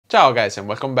Ciao guys and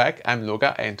welcome back, I'm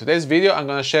Luca, and in today's video I'm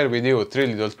gonna share with you 3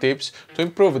 little tips to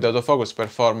improve the autofocus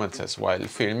performances while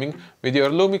filming with your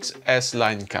Lumix S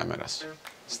line cameras.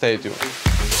 Stay tuned.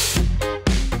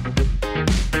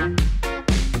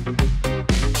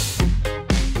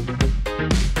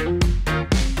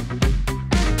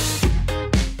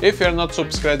 If you're not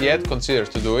subscribed yet, consider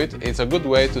to do it. It's a good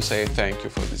way to say thank you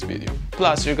for this video.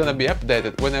 Plus, you're gonna be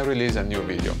updated when I release a new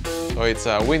video. So it's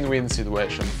a win-win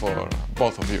situation for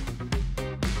both of you.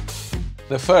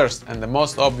 The first and the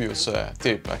most obvious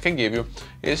tip I can give you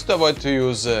is to avoid to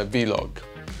use V-Log.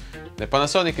 The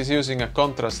Panasonic is using a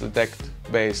contrast detect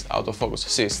based autofocus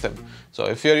system, so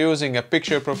if you're using a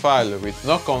picture profile with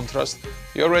no contrast,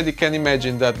 you already can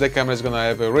imagine that the camera is gonna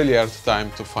have a really hard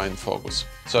time to find focus.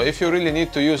 So if you really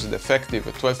need to use the effective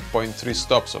 12.3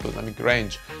 stops of dynamic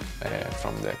range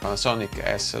from the Panasonic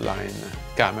S line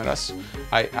cameras,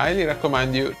 I highly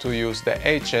recommend you to use the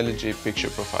HLG picture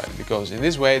profile, because in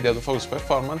this way the autofocus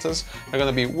performances are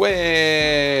gonna be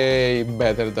way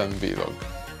better than V-Log.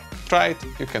 Try it,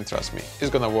 you can trust me, it's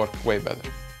gonna work way better.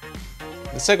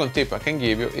 The second tip I can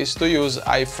give you is to use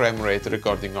high frame rate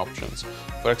recording options.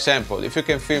 For example, if you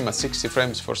can film at 60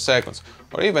 frames per second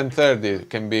or even 30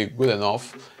 can be good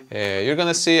enough, you're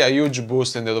gonna see a huge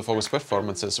boost in the autofocus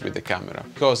performances with the camera,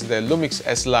 because the Lumix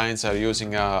S lines are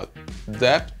using a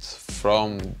depth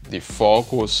from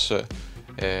defocus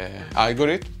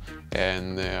algorithm,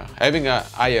 and having a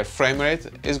higher frame rate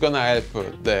is gonna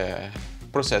help the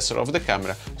processor of the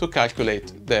camera to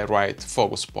calculate the right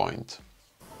focus point.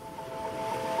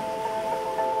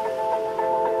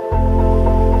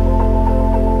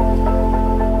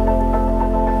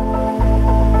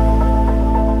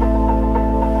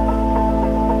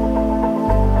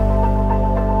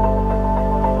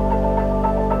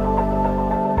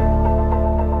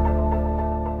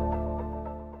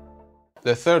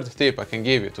 The third tip I can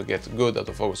give you to get good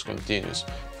autofocus continuous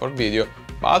for video,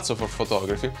 but also for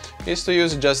photography, is to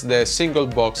use just the single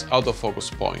box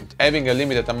autofocus point. Having a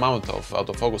limited amount of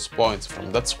autofocus points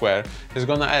from that square is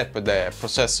gonna help the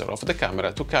processor of the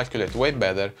camera to calculate way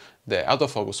better the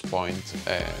autofocus point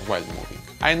while moving.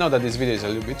 I know that this video is a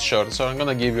little bit short, so I'm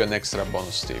gonna give you an extra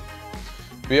bonus tip.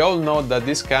 We all know that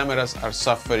these cameras are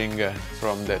suffering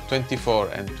from the 24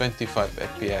 and 25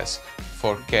 fps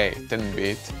 4K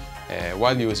 10-bit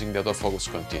while using the autofocus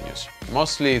continuous.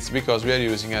 Mostly it's because we are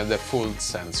using the full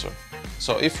sensor.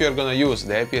 So if you're gonna use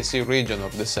the APS-C region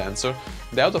of the sensor,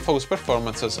 the autofocus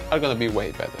performances are gonna be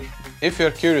way better. If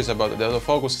you're curious about the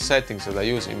autofocus settings that I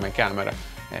use in my camera,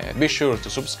 be sure to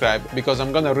subscribe, because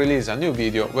I'm gonna release a new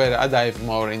video where I dive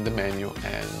more in the menu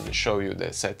and show you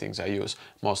the settings I use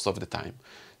most of the time.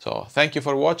 So thank you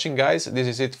for watching guys, this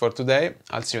is it for today,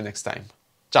 I'll see you next time.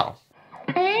 Ciao!